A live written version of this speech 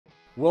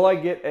will I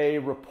get a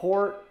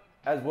report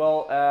as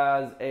well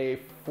as a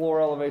floor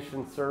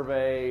elevation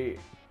survey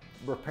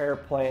repair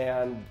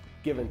plan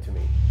given to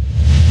me?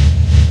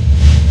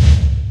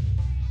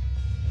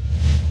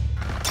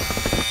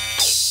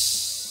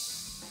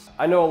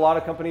 I know a lot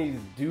of companies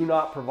do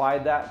not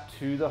provide that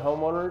to the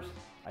homeowners.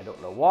 I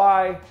don't know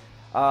why,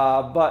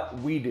 but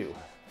we do.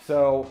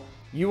 So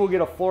you will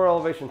get a floor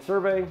elevation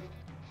survey.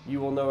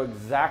 You will know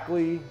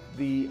exactly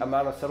the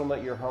amount of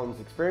settlement your home's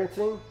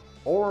experiencing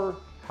or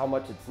how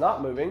much it's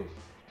not moving.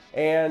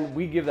 And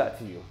we give that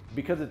to you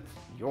because it's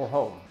your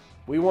home.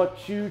 We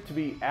want you to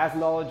be as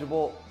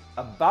knowledgeable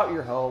about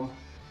your home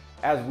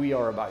as we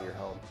are about your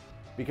home.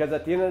 Because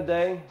at the end of the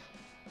day,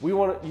 we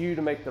want you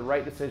to make the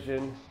right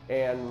decision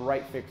and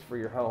right fix for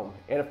your home.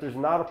 And if there's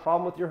not a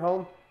problem with your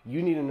home,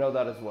 you need to know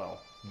that as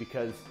well,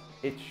 because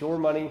it's your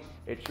money,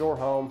 it's your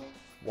home.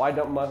 Why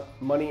dump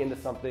money into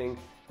something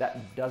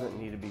that doesn't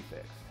need to be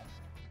fixed?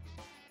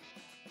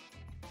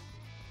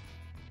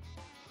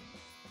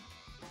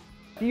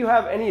 If you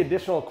have any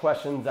additional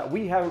questions that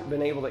we haven't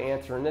been able to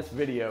answer in this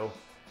video,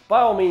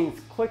 by all means,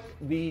 click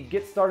the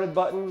Get Started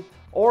button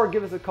or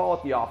give us a call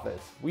at the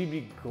office. We'd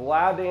be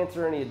glad to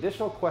answer any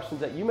additional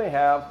questions that you may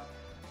have,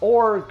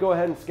 or go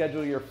ahead and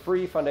schedule your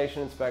free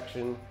foundation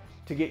inspection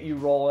to get you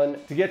rolling,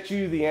 to get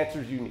you the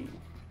answers you need.